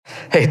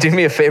Hey, do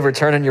me a favor,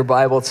 turn in your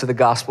Bible to the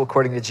Gospel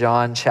according to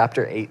John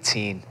chapter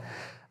 18.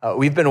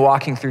 We've been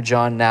walking through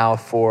John now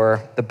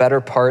for the better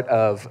part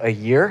of a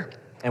year,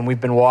 and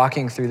we've been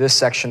walking through this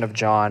section of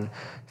John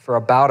for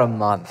about a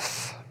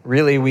month.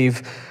 Really,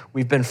 we've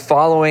been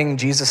following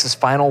Jesus'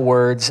 final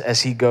words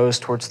as he goes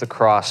towards the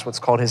cross, what's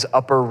called his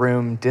upper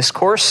room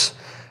discourse,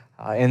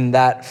 in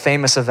that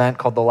famous event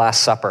called the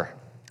Last Supper.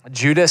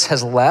 Judas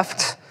has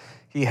left.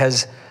 He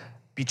has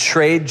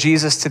betrayed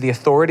Jesus to the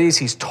authorities.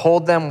 He's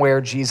told them where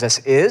Jesus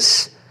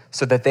is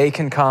so that they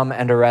can come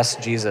and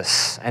arrest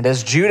Jesus. And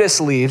as Judas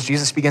leaves,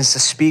 Jesus begins to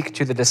speak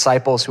to the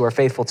disciples who are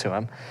faithful to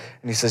him.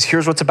 And he says,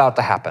 here's what's about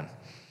to happen.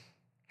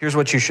 Here's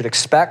what you should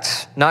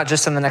expect, not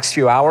just in the next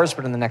few hours,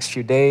 but in the next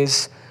few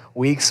days,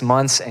 weeks,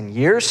 months, and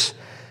years.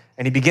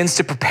 And he begins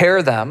to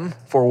prepare them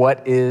for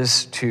what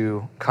is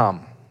to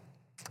come.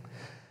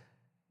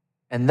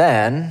 And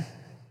then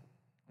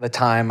the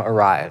time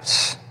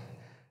arrives.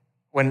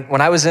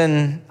 When I was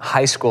in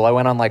high school, I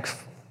went on like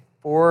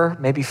 4,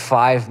 maybe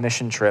 5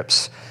 mission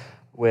trips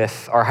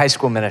with our high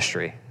school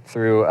ministry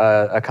through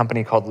a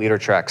company called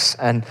LeaderTreks.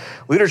 And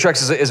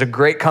LeaderTreks is a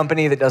great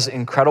company that does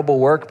incredible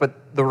work,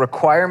 but the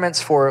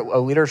requirements for a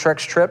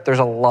LeaderTreks trip, there's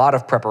a lot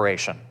of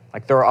preparation.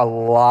 Like there are a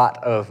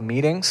lot of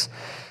meetings.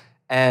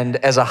 And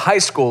as a high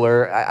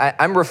schooler,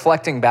 I'm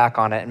reflecting back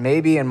on it, and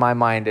maybe in my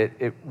mind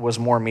it was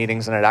more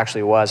meetings than it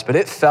actually was, but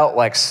it felt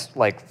like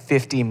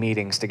 50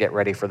 meetings to get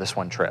ready for this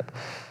one trip.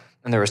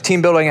 And there was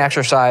team building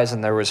exercise,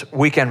 and there was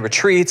weekend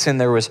retreats, and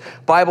there was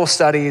Bible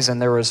studies,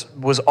 and there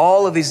was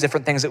all of these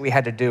different things that we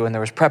had to do, and there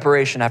was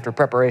preparation after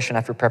preparation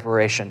after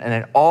preparation. And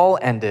it all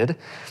ended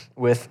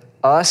with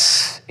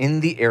us in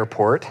the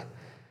airport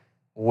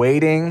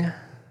waiting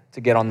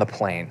to get on the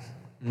plane,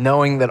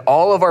 knowing that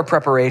all of our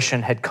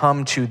preparation had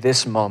come to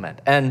this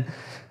moment. And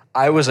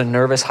I was a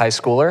nervous high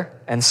schooler,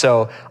 and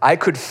so I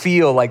could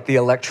feel like the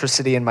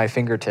electricity in my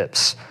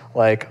fingertips.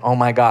 Like, oh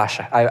my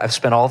gosh, I've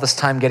spent all this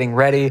time getting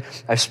ready.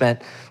 I've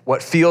spent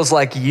what feels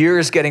like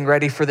years getting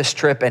ready for this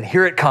trip, and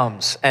here it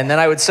comes. And then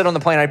I would sit on the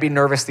plane, I'd be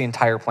nervous the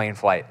entire plane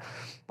flight.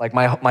 Like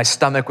my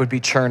stomach would be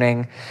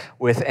churning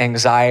with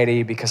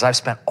anxiety because I've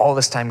spent all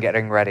this time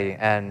getting ready,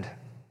 and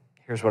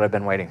here's what I've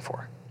been waiting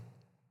for.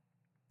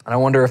 And I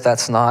wonder if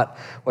that's not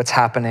what's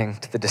happening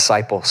to the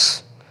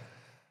disciples.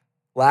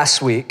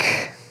 Last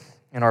week,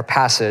 in our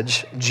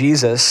passage,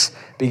 Jesus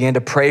began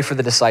to pray for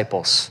the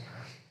disciples.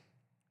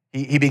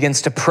 He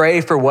begins to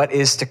pray for what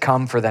is to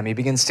come for them. He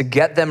begins to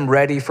get them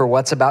ready for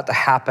what's about to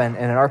happen.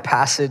 And in our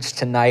passage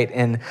tonight,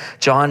 in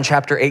John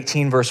chapter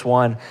 18, verse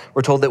 1,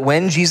 we're told that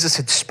when Jesus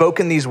had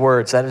spoken these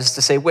words, that is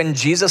to say, when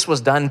Jesus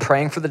was done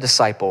praying for the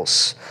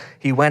disciples,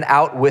 he went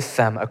out with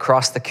them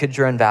across the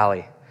Kidron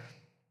Valley,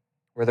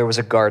 where there was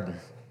a garden,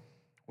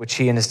 which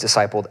he and his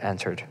disciples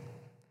entered.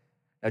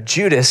 Now,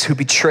 Judas, who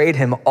betrayed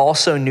him,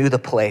 also knew the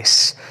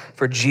place,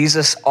 for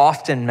Jesus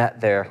often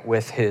met there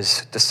with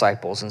his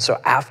disciples. And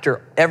so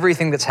after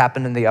everything that's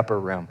happened in the upper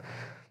room,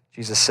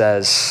 Jesus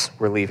says,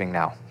 we're leaving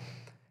now.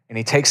 And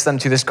he takes them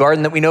to this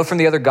garden that we know from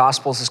the other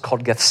Gospels is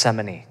called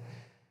Gethsemane.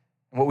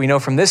 And what we know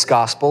from this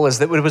gospel is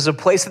that it was a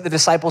place that the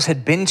disciples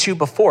had been to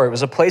before. It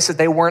was a place that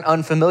they weren't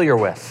unfamiliar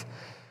with.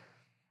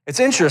 It's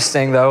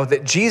interesting, though,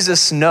 that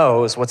Jesus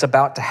knows what's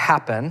about to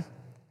happen,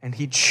 and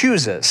he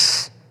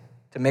chooses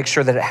to make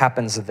sure that it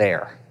happens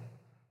there.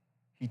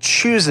 He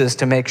chooses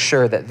to make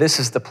sure that this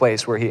is the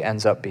place where he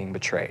ends up being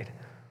betrayed.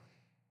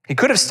 He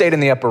could have stayed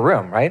in the upper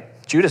room, right?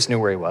 Judas knew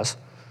where he was.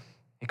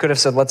 He could have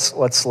said,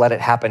 let's let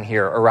it happen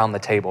here around the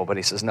table, but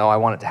he says, no, I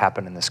want it to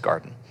happen in this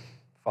garden.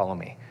 Follow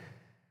me.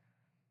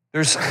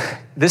 There's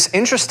this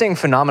interesting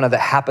phenomena that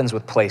happens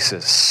with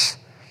places.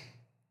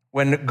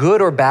 When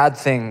good or bad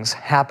things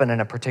happen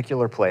in a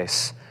particular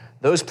place,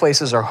 those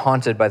places are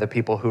haunted by the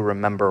people who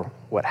remember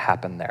what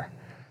happened there.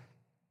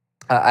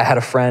 I had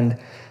a friend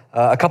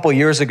a couple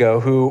years ago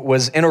who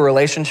was in a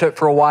relationship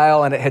for a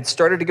while, and it had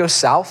started to go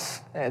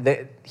south.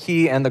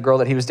 He and the girl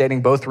that he was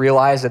dating both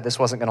realized that this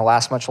wasn't going to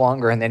last much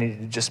longer, and they needed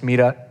to just meet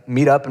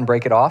up and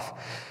break it off.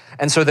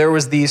 And so there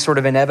was the sort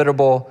of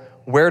inevitable,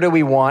 where do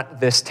we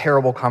want this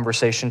terrible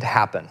conversation to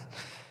happen?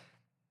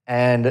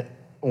 And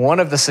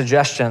one of the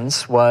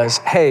suggestions was,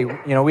 hey,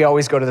 we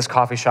always go to this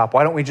coffee shop.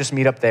 Why don't we just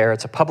meet up there?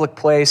 It's a public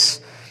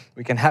place.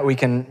 We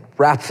can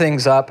wrap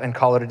things up and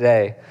call it a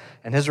day.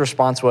 And his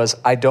response was,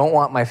 I don't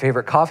want my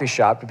favorite coffee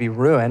shop to be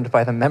ruined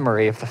by the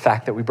memory of the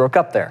fact that we broke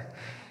up there.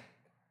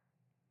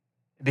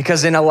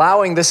 Because in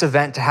allowing this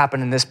event to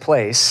happen in this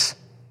place,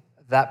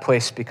 that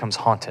place becomes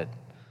haunted,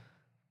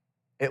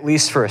 at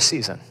least for a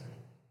season.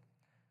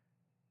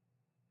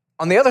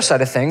 On the other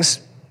side of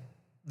things,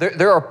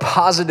 there are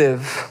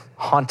positive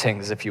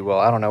hauntings, if you will.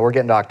 I don't know, we're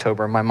getting to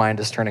October, and my mind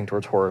is turning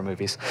towards horror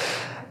movies.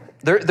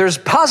 There's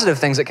positive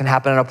things that can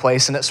happen in a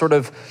place, and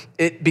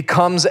it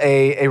becomes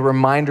a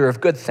reminder of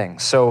good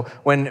things. So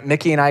when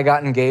Mickey and I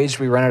got engaged,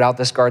 we rented out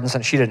this garden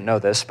center. She didn't know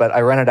this, but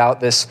I rented out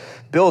this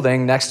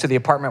building next to the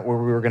apartment where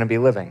we were going to be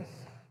living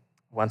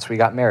once we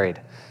got married.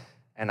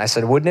 And I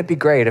said, wouldn't it be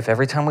great if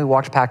every time we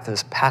walked past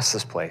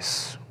this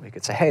place, we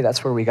could say, hey,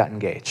 that's where we got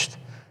engaged.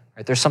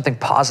 Right? There's something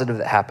positive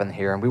that happened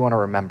here, and we want to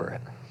remember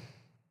it.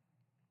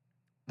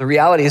 The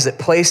reality is that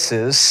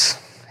places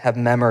have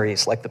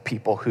memories like the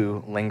people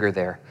who linger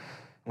there.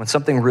 When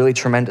something really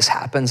tremendous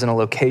happens in a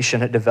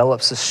location, it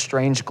develops a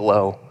strange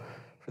glow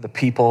for the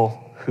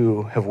people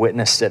who have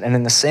witnessed it. And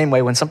in the same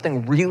way, when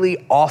something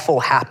really awful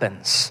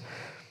happens,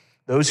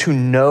 those who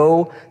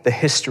know the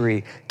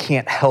history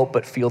can't help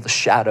but feel the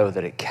shadow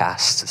that it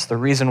casts. It's the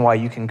reason why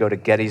you can go to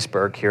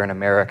Gettysburg here in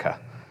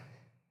America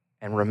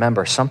and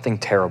remember something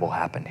terrible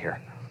happened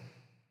here.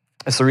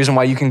 It's the reason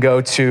why you can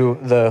go to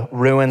the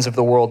ruins of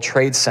the World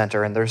Trade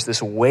Center and there's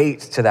this weight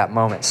to that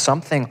moment.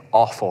 Something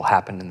awful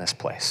happened in this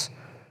place.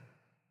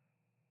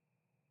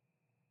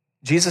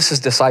 Jesus'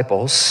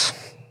 disciples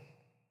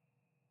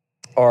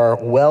are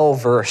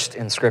well-versed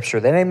in Scripture.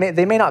 They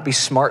may not be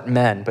smart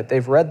men, but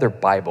they've read their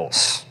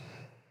Bibles.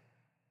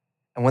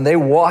 And when they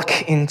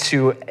walk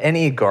into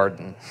any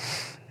garden,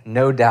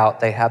 no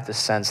doubt they have the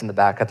sense in the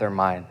back of their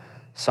mind,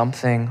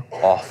 something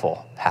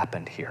awful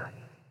happened here.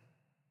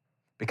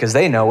 Because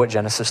they know what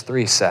Genesis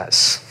 3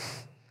 says.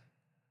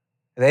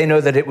 They know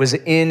that it was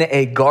in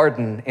a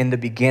garden in the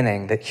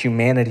beginning that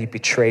humanity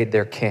betrayed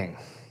their king.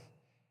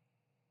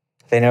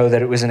 They know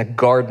that it was in a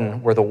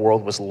garden where the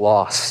world was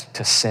lost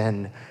to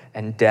sin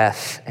and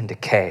death and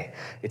decay.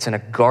 It's in a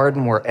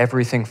garden where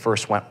everything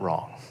first went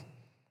wrong.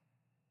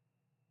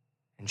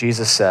 And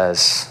Jesus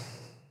says,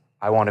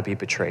 I want to be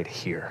betrayed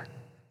here.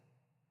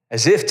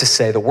 As if to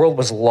say the world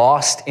was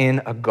lost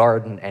in a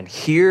garden, and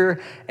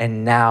here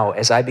and now,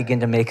 as I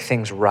begin to make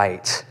things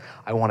right,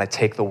 I want to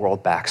take the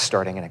world back,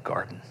 starting in a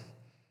garden.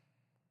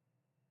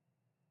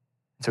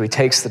 So he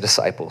takes the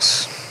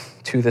disciples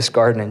to this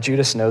garden, and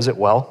Judas knows it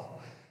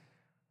well.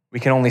 We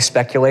can only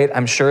speculate.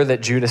 I'm sure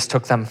that Judas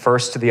took them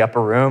first to the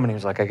upper room, and he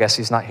was like, I guess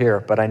he's not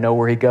here, but I know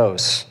where he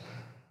goes.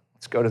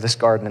 Let's go to this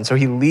garden. And so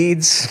he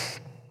leads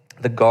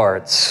the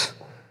guards.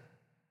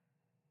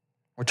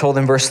 We're told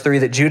in verse 3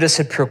 that Judas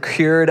had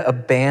procured a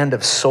band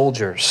of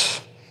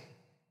soldiers,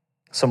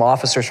 some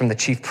officers from the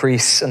chief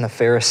priests and the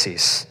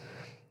Pharisees.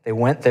 They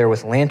went there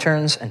with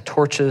lanterns and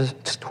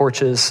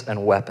torches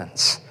and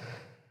weapons.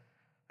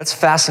 That's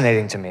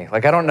fascinating to me.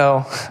 Like, I don't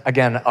know,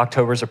 again,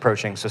 October's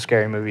approaching, so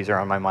scary movies are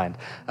on my mind.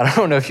 I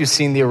don't know if you've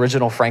seen the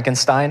original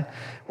Frankenstein,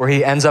 where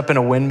he ends up in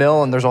a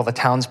windmill and there's all the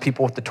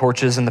townspeople with the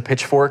torches and the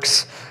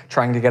pitchforks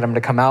trying to get him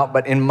to come out.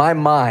 But in my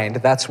mind,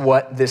 that's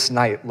what this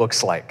night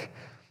looks like.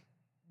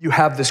 You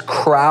have this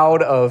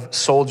crowd of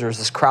soldiers,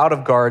 this crowd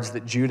of guards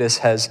that Judas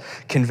has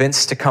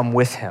convinced to come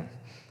with him.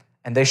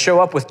 And they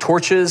show up with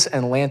torches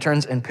and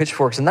lanterns and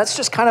pitchforks. And that's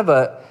just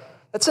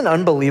that's an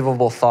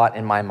unbelievable thought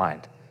in my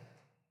mind.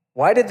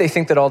 Why did they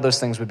think that all those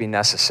things would be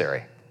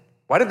necessary?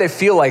 Why did they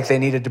feel like they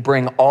needed to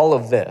bring all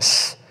of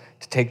this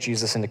to take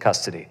Jesus into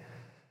custody?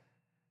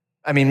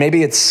 I mean,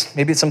 maybe it's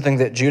something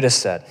that Judas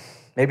said.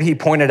 Maybe he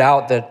pointed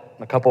out that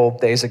a couple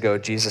days ago,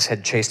 Jesus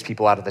had chased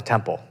people out of the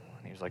temple.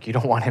 Like, you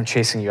don't want him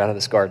chasing you out of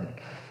this garden.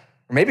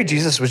 Or maybe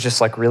Jesus was just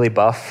like really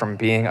buff from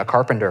being a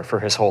carpenter for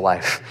his whole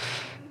life.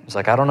 He's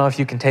like, I don't know if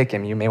you can take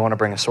him. You may want to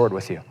bring a sword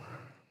with you.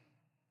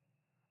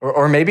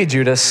 Or maybe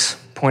Judas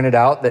pointed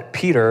out that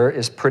Peter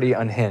is pretty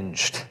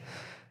unhinged.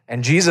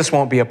 And Jesus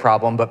won't be a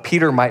problem, but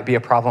Peter might be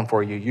a problem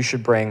for you. You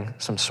should bring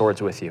some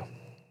swords with you.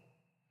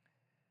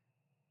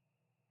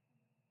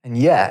 And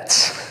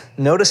yet,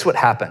 notice what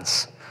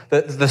happens.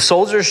 The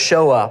soldiers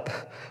show up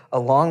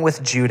along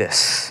with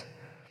Judas.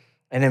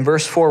 And in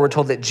verse 4, we're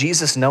told that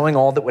Jesus, knowing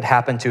all that would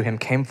happen to him,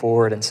 came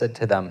forward and said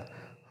to them,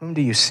 whom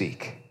do you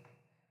seek?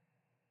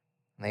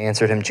 And they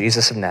answered him,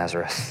 Jesus of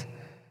Nazareth.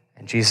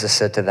 And Jesus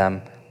said to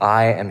them,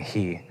 I am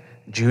he.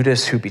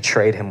 Judas, who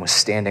betrayed him, was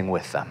standing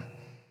with them.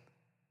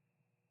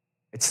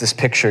 It's this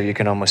picture, you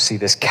can almost see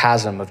this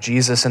chasm of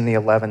Jesus and the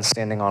 11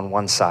 standing on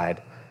one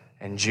side,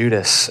 and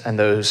Judas and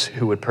those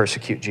who would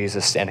persecute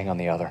Jesus standing on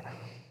the other.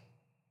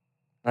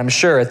 I'm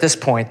sure at this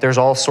point, there's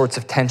all sorts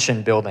of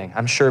tension building.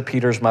 I'm sure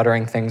Peter's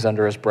muttering things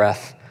under his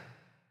breath.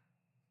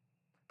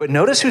 But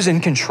notice who's in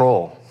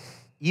control,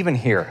 even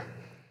here.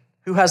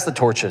 Who has the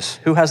torches?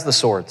 Who has the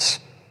swords?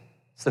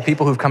 It's the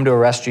people who've come to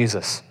arrest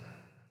Jesus.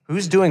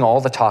 Who's doing all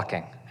the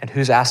talking and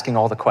who's asking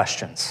all the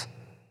questions?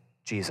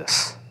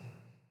 Jesus.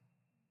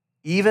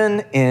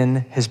 Even in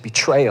his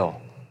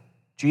betrayal,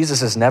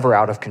 Jesus is never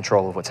out of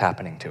control of what's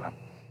happening to him.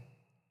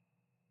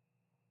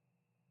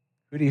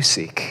 Who do you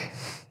seek?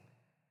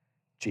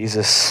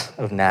 Jesus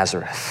of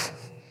Nazareth.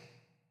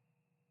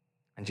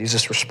 And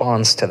Jesus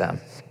responds to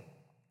them,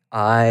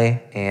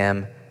 I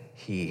am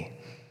he.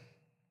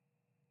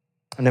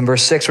 And in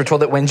verse 6, we're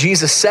told that when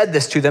Jesus said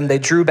this to them, they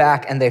drew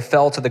back and they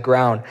fell to the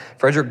ground.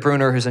 Frederick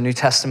Bruner, who's a New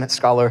Testament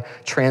scholar,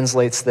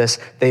 translates this,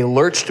 they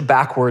lurched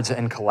backwards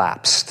and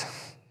collapsed.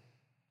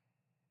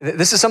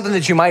 This is something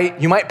that you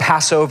might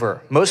pass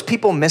over. Most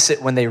people miss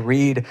it when they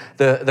read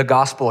the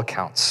gospel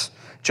accounts.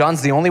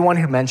 John's the only one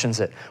who mentions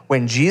it.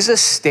 When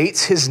Jesus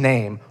states his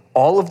name,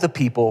 all of the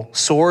people,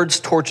 swords,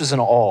 torches, and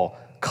all,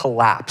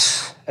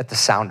 collapse at the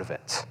sound of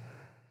it.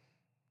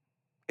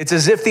 It's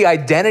as if the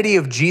identity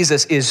of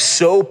Jesus is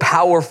so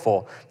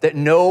powerful that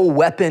no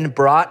weapon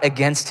brought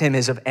against him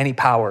is of any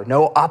power.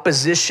 No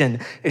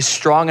opposition is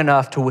strong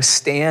enough to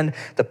withstand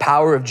the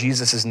power of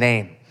Jesus'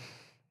 name.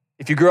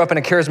 If you grew up in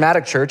a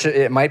charismatic church,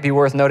 it might be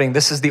worth noting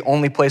this is the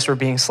only place where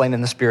being slain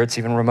in the Spirit's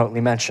even remotely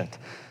mentioned.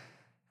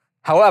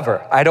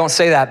 However, I don't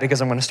say that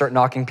because I'm going to start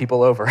knocking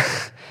people over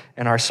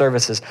in our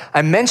services.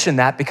 I mention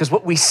that because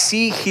what we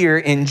see here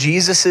in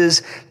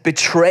Jesus'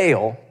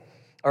 betrayal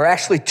are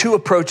actually two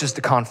approaches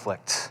to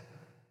conflict.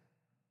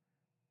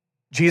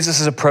 Jesus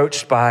is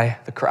approached by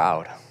the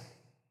crowd,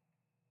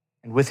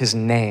 and with his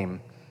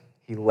name,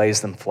 he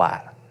lays them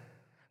flat.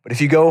 But if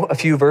you go a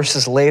few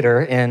verses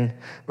later, in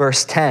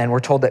verse 10, we're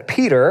told that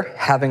Peter,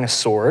 having a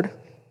sword,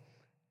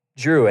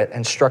 drew it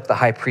and struck the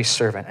high priest's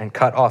servant and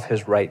cut off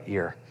his right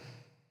ear.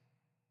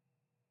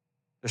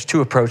 There's two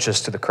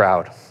approaches to the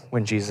crowd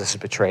when Jesus is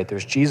betrayed.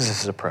 There's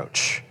Jesus'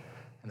 approach,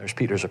 and there's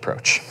Peter's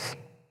approach.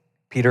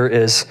 Peter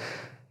is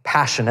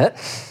passionate,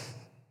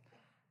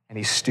 and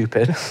he's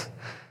stupid,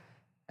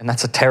 and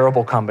that's a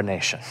terrible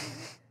combination.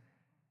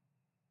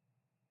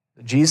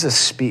 Jesus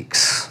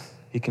speaks.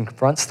 He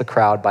confronts the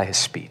crowd by his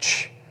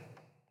speech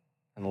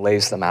and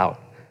lays them out.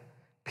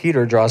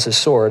 Peter draws his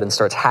sword and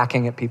starts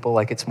hacking at people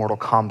like it's Mortal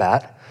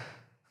Kombat.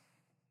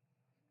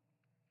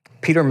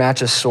 Peter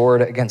matches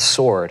sword against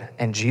sword,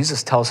 and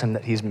Jesus tells him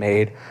that he's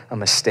made a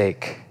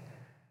mistake.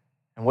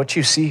 And what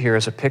you see here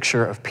is a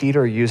picture of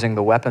Peter using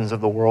the weapons of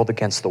the world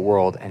against the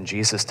world, and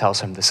Jesus tells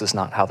him this is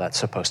not how that's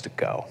supposed to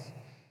go.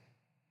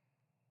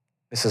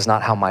 This is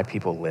not how my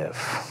people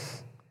live.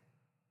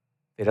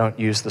 They don't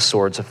use the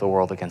swords of the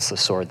world against the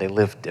sword. They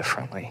live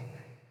differently.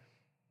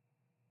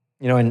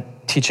 You know, in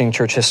teaching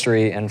church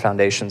history and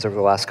foundations over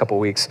the last couple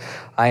of weeks,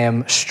 I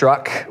am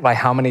struck by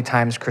how many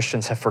times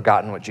Christians have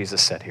forgotten what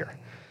Jesus said here.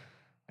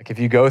 Like if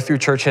you go through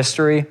church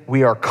history,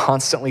 we are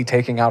constantly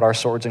taking out our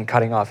swords and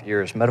cutting off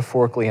ears,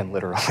 metaphorically and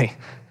literally.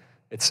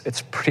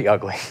 It's pretty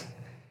ugly.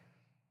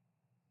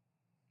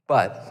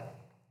 But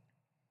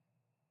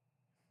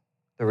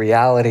the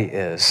reality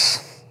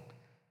is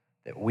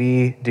that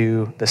we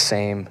do the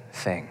same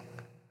thing.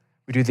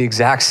 We do the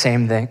exact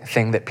same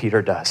thing that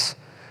Peter does.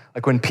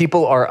 Like when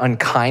people are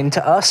unkind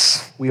to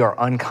us, we are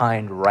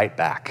unkind right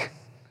back.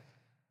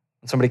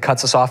 When somebody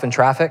cuts us off in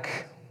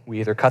traffic, we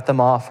either cut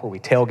them off or we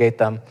tailgate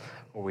them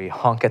or we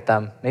honk at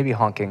them. Maybe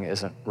honking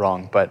isn't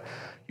wrong, but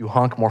you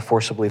honk more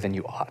forcibly than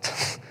you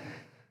ought.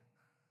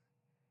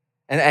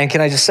 And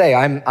can I just say,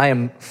 I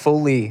am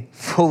fully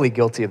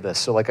guilty of this.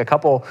 So like a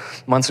couple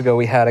months ago,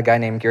 we had a guy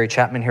named Gary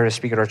Chapman here to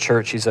speak at our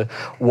church. He's a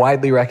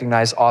widely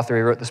recognized author.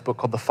 He wrote this book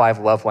called The 5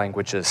 Love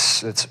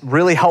Languages. It's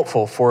really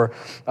helpful for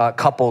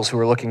couples who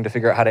are looking to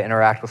figure out how to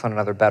interact with one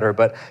another better.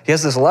 But he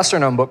has this lesser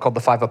known book called The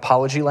 5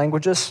 Apology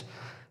Languages.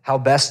 How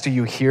best do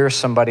you hear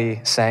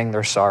somebody saying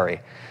they're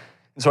sorry?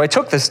 And so I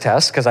took this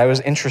test because I was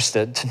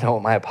interested to know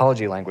what my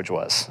apology language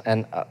was.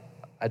 And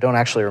I don't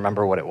actually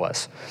remember what it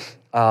was.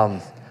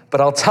 But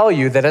I'll tell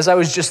you that as I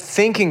was just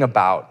thinking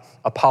about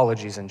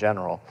apologies in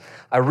general,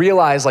 I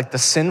realized like the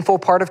sinful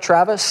part of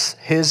Travis,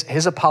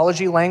 his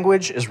apology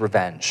language is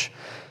revenge.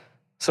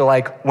 So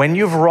like when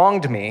you've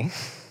wronged me,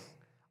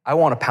 I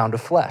want a pound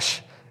of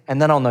flesh,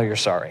 and then I'll know you're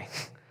sorry.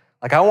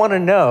 Like I want to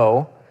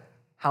know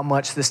how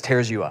much this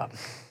tears you up.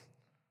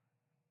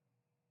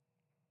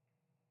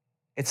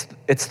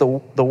 It's the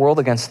world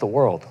against the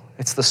world.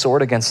 It's the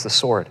sword against the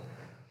sword.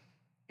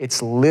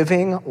 It's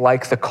living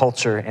like the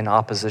culture in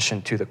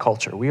opposition to the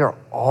culture. We are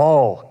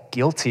all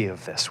guilty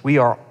of this. We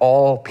are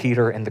all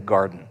Peter in the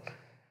garden,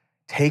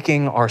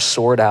 taking our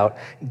sword out,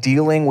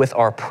 dealing with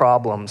our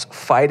problems,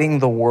 fighting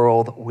the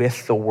world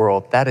with the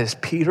world. That is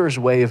Peter's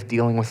way of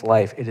dealing with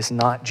life. It is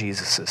not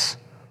Jesus's.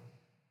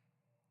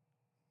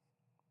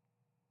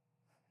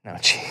 No,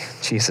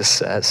 Jesus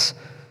says,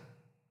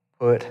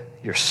 put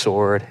your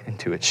sword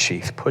into its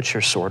sheath. Put your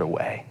sword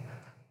away.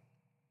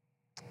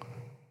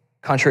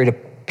 Contrary to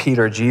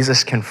Peter,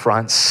 Jesus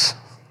confronts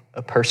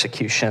a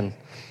persecution,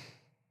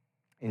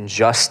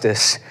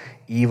 injustice,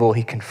 evil.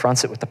 He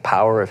confronts it with the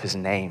power of his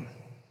name,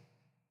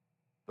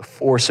 the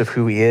force of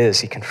who he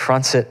is. He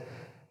confronts it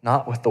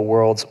not with the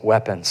world's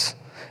weapons.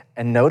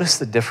 And notice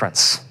the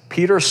difference.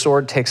 Peter's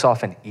sword takes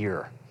off an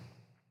ear.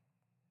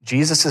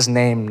 Jesus'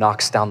 name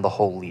knocks down the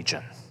whole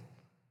legion.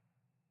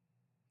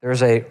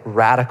 There's a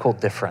radical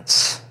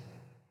difference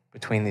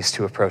between these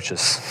two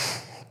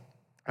approaches.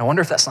 I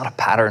wonder if that's not a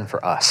pattern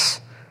for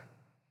us.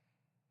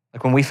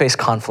 Like when we face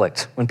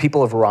conflict, when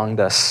people have wronged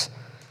us,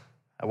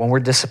 when we're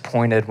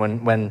disappointed,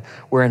 when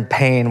we're in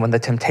pain, when the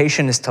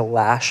temptation is to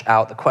lash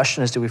out, the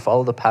question is, do we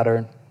follow the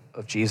pattern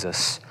of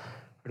Jesus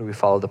or do we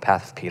follow the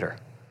path of Peter?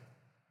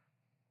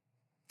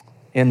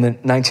 In the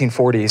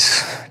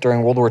 1940s,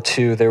 during World War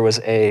II, there was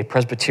a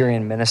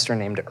Presbyterian minister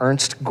named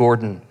Ernst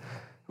Gordon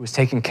who was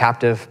taken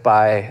captive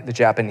by the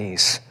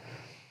Japanese.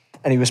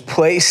 And he was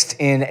placed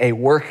in a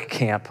work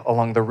camp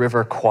along the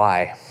river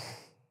Kwai.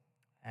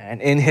 And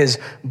in his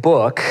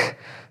book,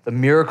 The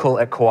Miracle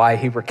at Kauai,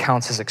 he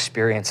recounts his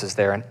experiences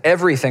there. And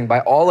everything, by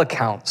all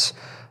accounts,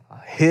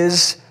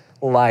 his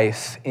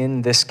life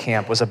in this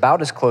camp was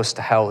about as close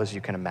to hell as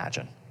you can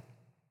imagine.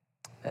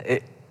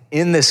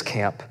 In this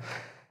camp,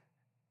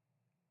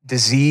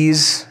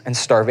 disease and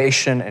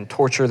starvation and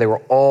torture, they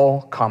were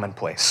all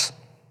commonplace.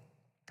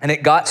 And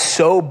it got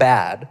so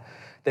bad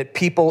that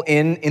people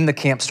in the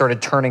camp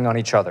started turning on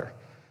each other.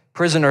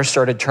 Prisoners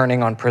started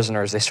turning on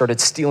prisoners. They started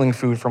stealing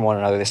food from one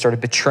another. They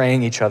started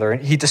betraying each other. And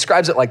he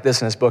describes it like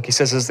this in his book. He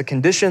says, as the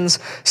conditions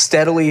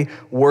steadily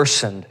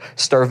worsened,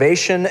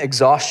 starvation,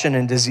 exhaustion,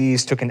 and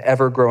disease took an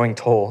ever-growing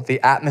toll. The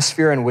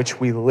atmosphere in which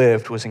we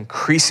lived was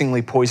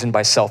increasingly poisoned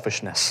by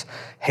selfishness,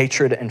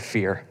 hatred, and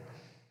fear.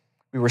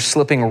 We were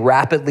slipping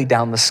rapidly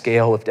down the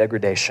scale of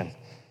degradation.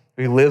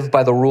 We lived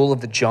by the rule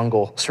of the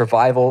jungle,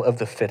 survival of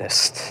the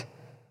fittest.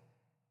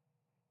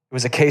 It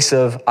was a case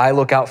of, I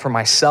look out for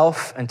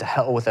myself and to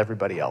hell with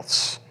everybody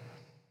else.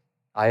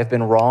 I have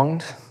been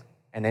wronged,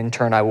 and in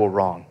turn I will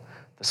wrong.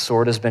 The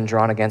sword has been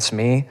drawn against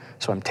me,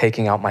 so I'm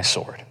taking out my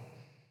sword.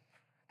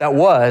 That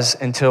was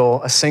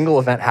until a single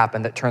event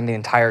happened that turned the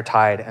entire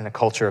tide and the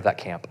culture of that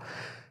camp.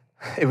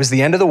 It was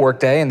the end of the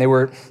workday, and they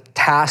were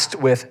tasked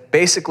with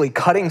basically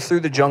cutting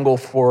through the jungle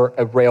for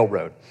a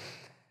railroad.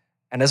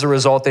 And as a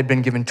result, they'd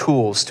been given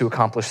tools to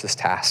accomplish this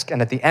task.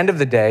 And at the end of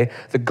the day,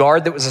 the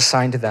guard that was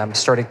assigned to them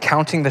started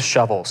counting the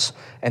shovels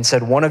and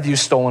said, one of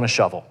you's stolen a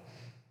shovel.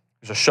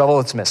 There's a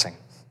shovel that's missing.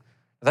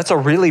 That's a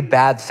really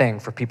bad thing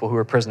for people who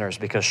are prisoners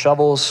because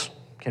shovels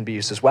can be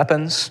used as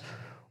weapons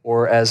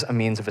or as a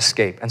means of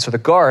escape. And so the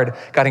guard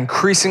got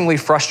increasingly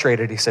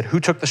frustrated. He said, who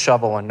took the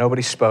shovel? And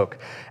nobody spoke.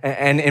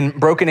 And in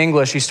broken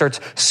English, he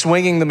starts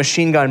swinging the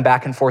machine gun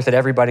back and forth at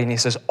everybody. And he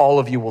says, all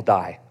of you will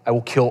die. I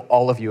will kill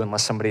all of you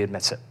unless somebody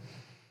admits it.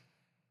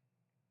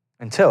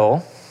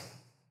 Until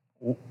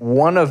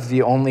one of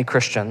the only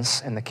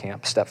Christians in the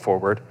camp stepped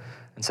forward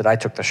and said, I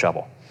took the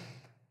shovel.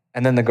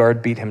 And then the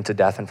guard beat him to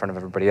death in front of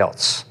everybody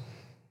else.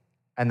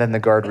 And then the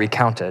guard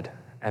recounted,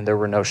 and there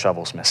were no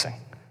shovels missing.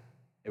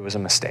 It was a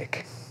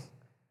mistake.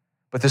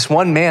 But this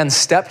one man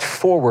stepped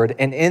forward,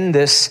 and in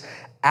this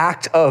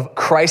act of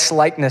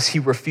Christ-likeness, he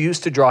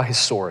refused to draw his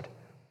sword.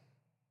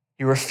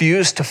 He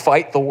refused to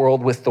fight the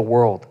world with the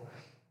world.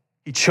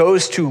 He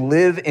chose to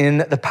live in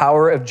the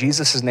power of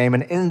Jesus' name,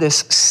 and in this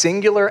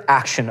singular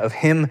action of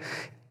him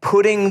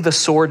putting the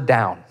sword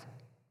down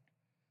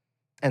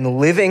and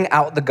living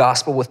out the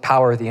gospel with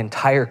power, the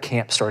entire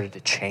camp started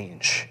to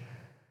change.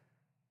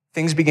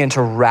 Things began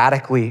to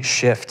radically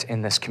shift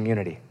in this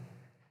community.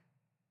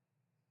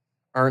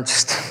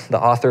 Ernst, the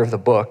author of the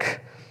book,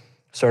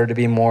 started to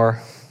be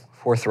more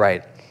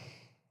forthright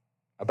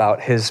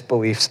about his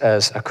beliefs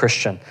as a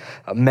Christian.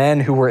 Men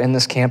who were in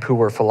this camp who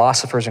were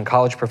philosophers and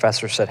college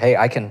professors said, hey,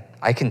 I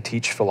can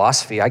teach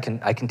philosophy, I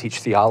can teach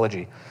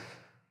theology.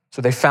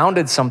 So they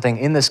founded something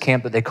in this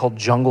camp that they called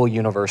Jungle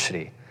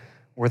University,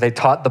 where they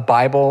taught the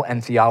Bible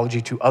and theology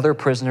to other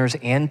prisoners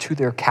and to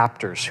their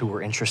captors who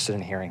were interested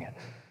in hearing it.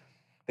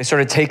 They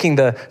started taking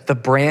the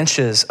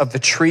branches of the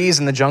trees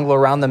in the jungle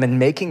around them and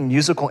making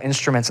musical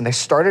instruments, and they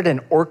started an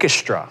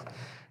orchestra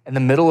in the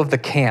middle of the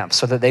camp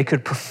so that they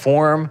could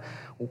perform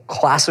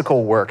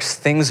classical works,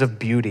 things of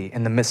beauty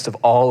in the midst of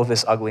all of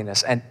this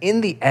ugliness. And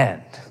in the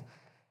end,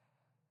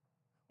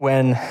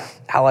 when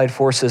Allied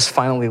forces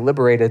finally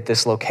liberated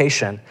this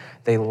location,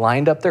 they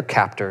lined up their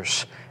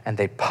captors and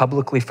they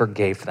publicly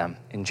forgave them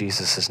in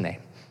Jesus'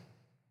 name.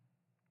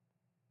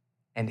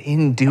 And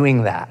in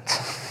doing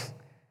that,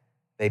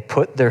 they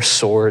put their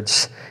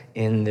swords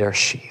in their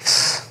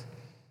sheaths.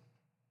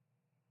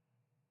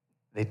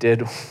 They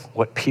did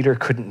what Peter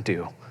couldn't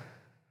do.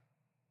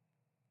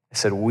 They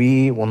said,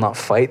 we will not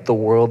fight the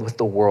world with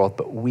the world,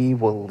 but we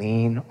will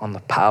lean on the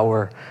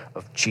power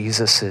of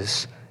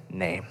Jesus'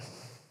 name.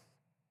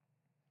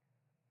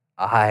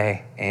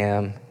 I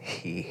am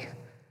he.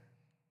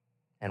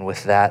 And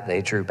with that,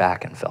 they drew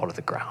back and fell to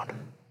the ground.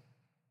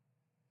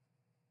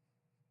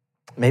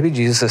 Maybe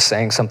Jesus is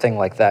saying something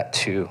like that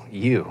to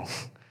you.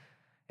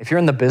 If you're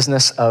in the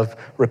business of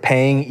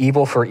repaying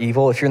evil for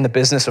evil, if you're in the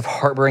business of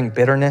harboring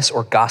bitterness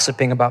or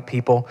gossiping about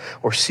people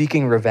or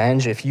seeking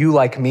revenge, if you,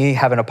 like me,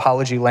 have an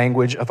apology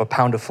language of a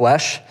pound of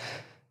flesh,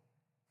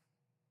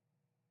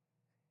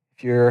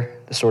 if you're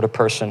the sort of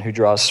person who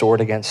draws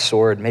sword against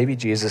sword, maybe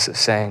Jesus is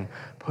saying,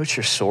 put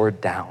your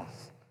sword down.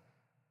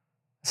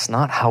 It's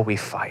not how we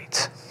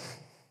fight.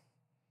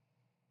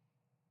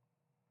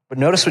 But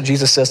notice what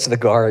Jesus says to the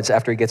guards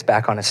after he gets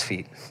back on his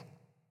feet.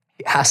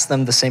 He asks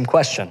them the same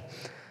question.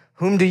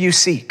 Whom do you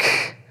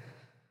seek?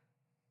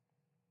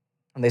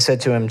 And they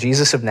said to him,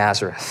 Jesus of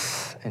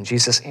Nazareth. And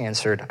Jesus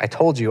answered, I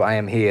told you I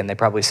am he. And they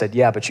probably said,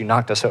 yeah, but you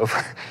knocked us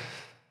over.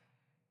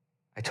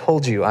 I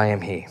told you I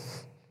am he.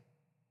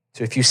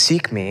 So if you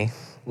seek me,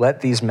 let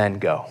these men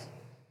go.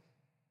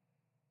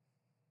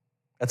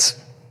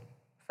 That's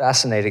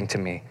fascinating to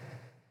me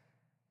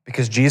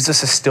because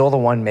Jesus is still the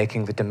one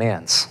making the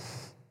demands.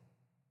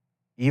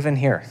 Even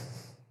here,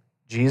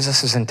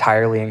 Jesus is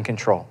entirely in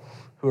control.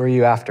 Who are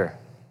you after?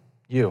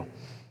 You.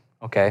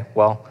 Okay,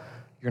 well,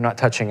 you're not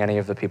touching any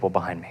of the people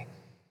behind me.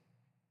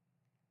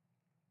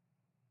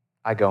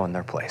 I go in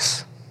their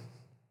place.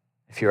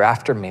 If you're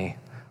after me,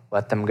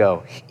 let them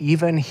go.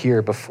 Even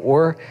here,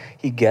 before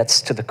he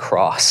gets to the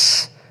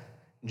cross,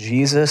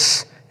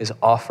 Jesus is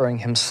offering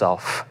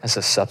himself as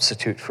a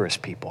substitute for his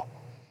people.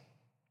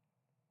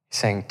 He's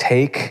saying,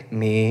 take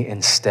me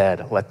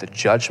instead. Let the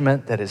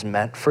judgment that is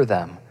meant for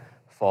them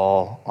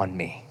fall on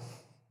me.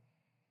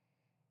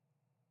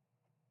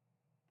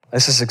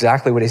 This is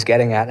exactly what he's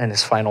getting at in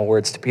his final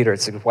words to Peter.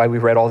 It's why we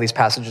read all these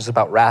passages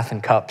about wrath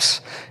and cups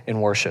in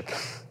worship.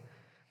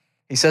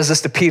 He says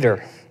this to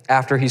Peter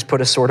after he's put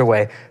his sword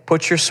away.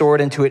 Put your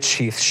sword into its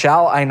sheath.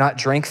 Shall I not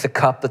drink the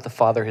cup that the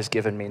Father has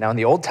given me? Now in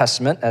the Old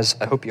Testament, as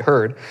I hope you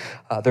heard,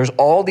 there's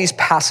all these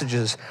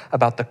passages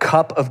about the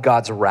cup of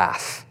God's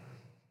wrath.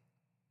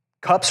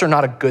 Cups are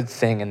not a good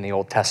thing in the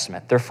Old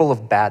Testament. They're full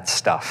of bad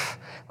stuff,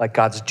 like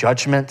God's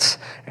judgments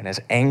and his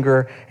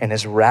anger and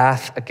his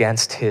wrath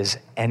against his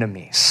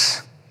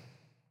enemies.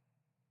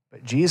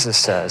 But Jesus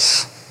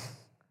says,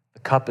 the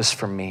cup is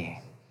for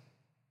me.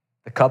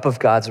 The cup of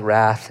God's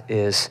wrath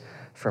is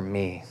for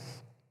me.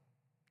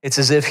 It's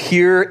as if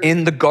here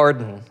in the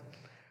garden,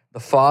 the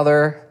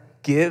Father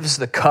gives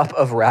the cup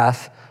of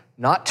wrath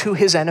not to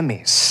his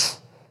enemies,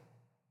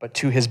 but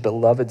to his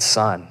beloved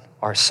Son,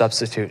 our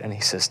substitute, and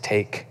he says,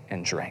 take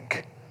and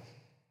drink.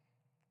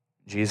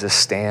 Jesus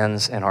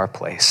stands in our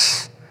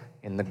place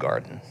in the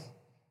garden.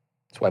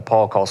 That's why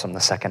Paul calls him the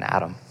second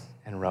Adam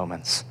in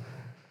Romans.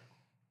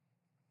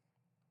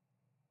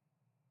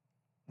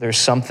 There's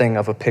something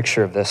of a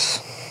picture of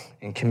this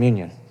in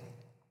communion.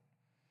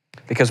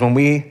 Because when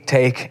we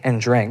take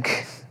and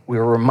drink, we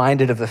are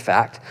reminded of the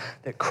fact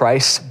that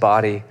Christ's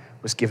body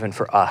was given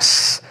for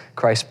us.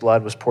 Christ's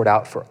blood was poured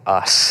out for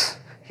us.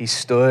 He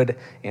stood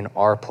in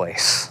our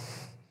place.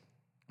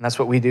 And that's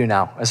what we do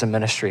now as a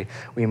ministry.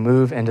 We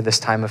move into this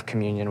time of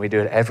communion. We do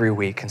it every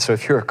week. And so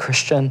if you're a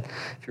Christian,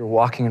 if you're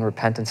walking in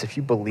repentance, if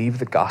you believe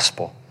the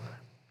gospel,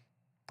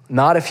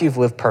 not if you've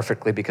lived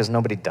perfectly, because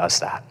nobody does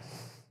that,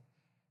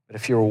 but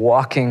if you're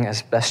walking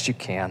as best you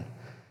can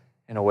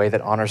in a way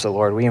that honors the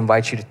Lord, we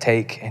invite you to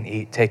take and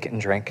eat, take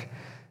and drink.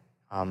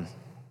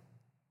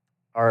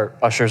 Our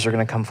ushers are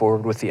going to come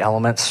forward with the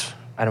elements.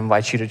 I'd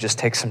invite you to just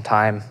take some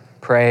time,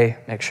 pray,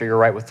 make sure you're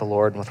right with the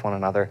Lord and with one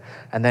another,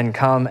 and then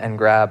come and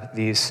grab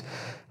these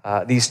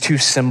two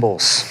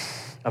symbols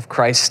of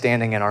Christ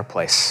standing in our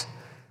place.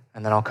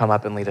 And then I'll come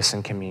up and lead us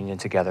in communion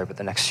together, but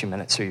the next few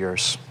minutes are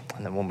yours,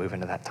 and then we'll move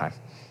into that time.